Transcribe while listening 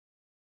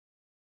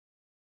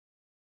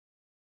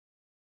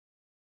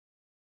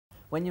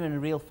when you're in a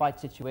real fight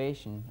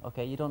situation,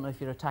 okay, you don't know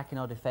if you're attacking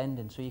or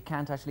defending, so you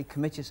can't actually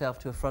commit yourself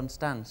to a front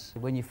stance.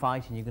 When you're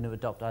fighting, you're going to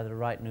adopt either a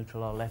right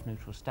neutral or left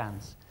neutral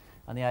stance.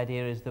 And the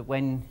idea is that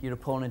when your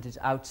opponent is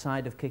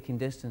outside of kicking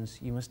distance,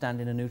 you must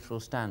stand in a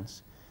neutral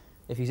stance.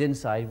 If he's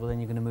inside, well,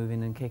 then you're going to move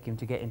in and kick him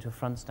to get into a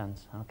front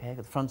stance, okay?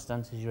 The front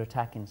stance is your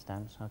attacking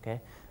stance,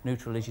 okay?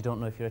 Neutral is you don't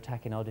know if you're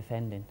attacking or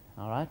defending,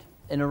 all right?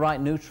 In a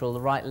right neutral,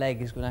 the right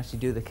leg is going to actually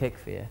do the kick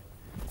for you.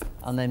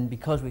 And then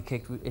because we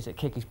kicked, a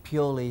kick is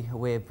purely a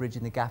way of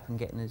bridging the gap and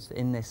getting us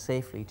in there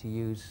safely to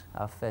use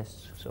our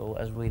fists. So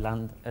as we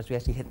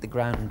actually hit the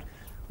ground,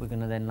 we're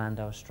going to then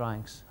land our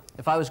strikes.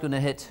 If I was going to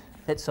hit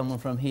someone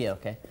from here,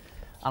 okay,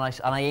 and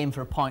I aim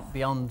for a point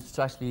beyond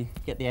to actually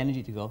get the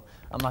energy to go,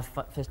 and my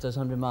fist does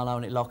 100 mile an hour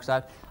and it locks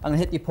out, I'm going to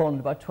hit the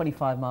opponent about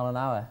 25 mile an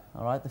hour,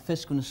 all right? The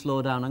fist's going to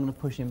slow down, I'm going to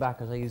push him back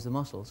as I use the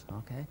muscles,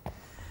 okay?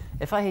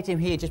 If I hit him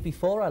here just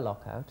before I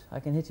lock out, I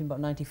can hit him about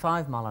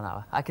 95 mile an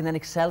hour. I can then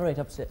accelerate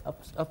up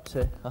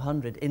to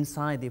 100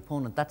 inside the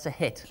opponent. That's a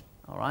hit,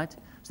 all right? So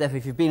therefore,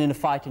 if you've been in a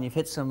fight and you've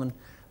hit someone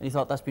and you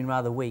thought that's been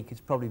rather weak,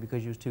 it's probably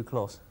because you was too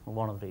close, or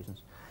one of the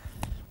reasons.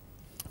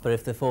 But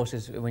if the force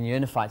is, when you're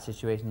in a fight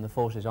situation, the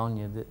force is on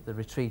you, the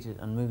retreat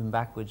and moving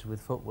backwards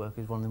with footwork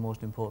is one of the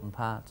most important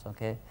parts,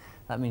 okay?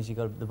 That means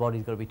the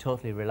body's got to be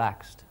totally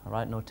relaxed, all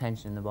right? No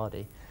tension in the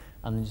body.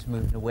 And then just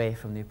moving away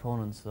from the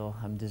opponent, so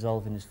I'm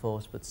dissolving his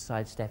force, but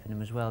sidestepping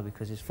him as well,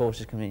 because his force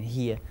is coming in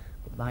here,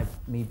 but by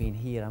me being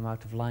here, I'm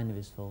out of line of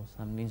his force.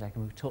 That means I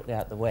can move totally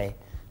out the way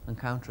and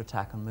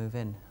counter-attack and move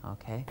in,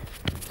 okay?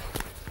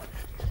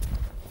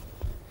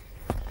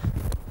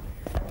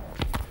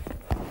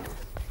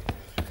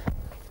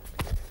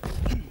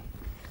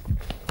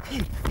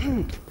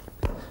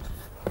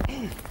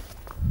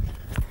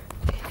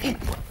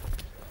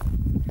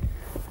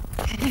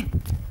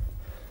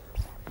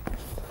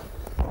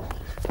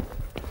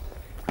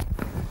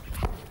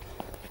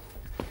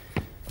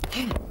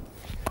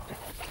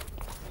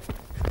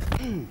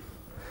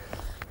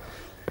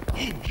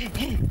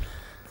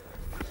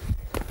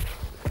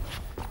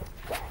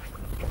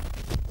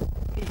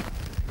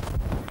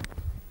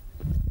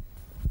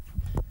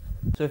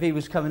 So if he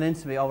was coming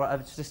into me, or I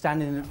was just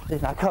standing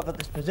in, I covered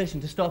this position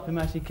to stop him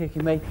actually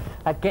kicking me,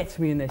 that gets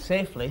me in there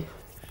safely,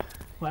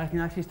 where I can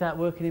actually start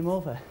working him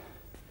over.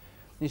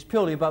 It's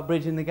purely about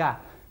bridging the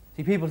gap.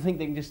 See, people think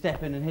they can just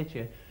step in and hit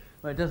you.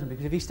 Well, it doesn't,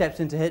 because if he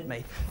steps in to hit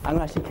me, I'm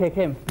going to actually kick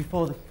him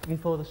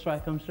before the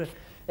strike comes through.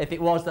 If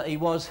it was that he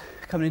was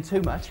coming in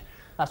too much,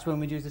 that's when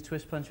we'd use the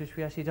twist punch, which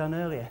we actually done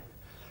earlier.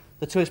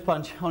 The twist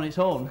punch on its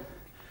own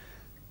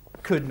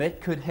could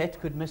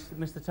hit, could miss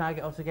the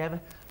target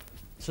altogether.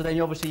 So then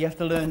obviously you have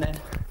to learn then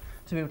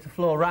to be able to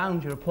flow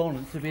around your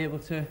opponent, to be able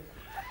to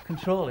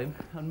control him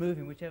and move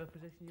him whichever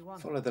position you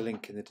want. Follow the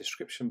link in the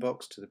description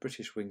box to the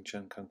British Wing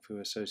Chun Kung Fu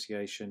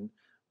Association,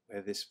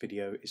 where this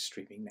video is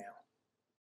streaming now.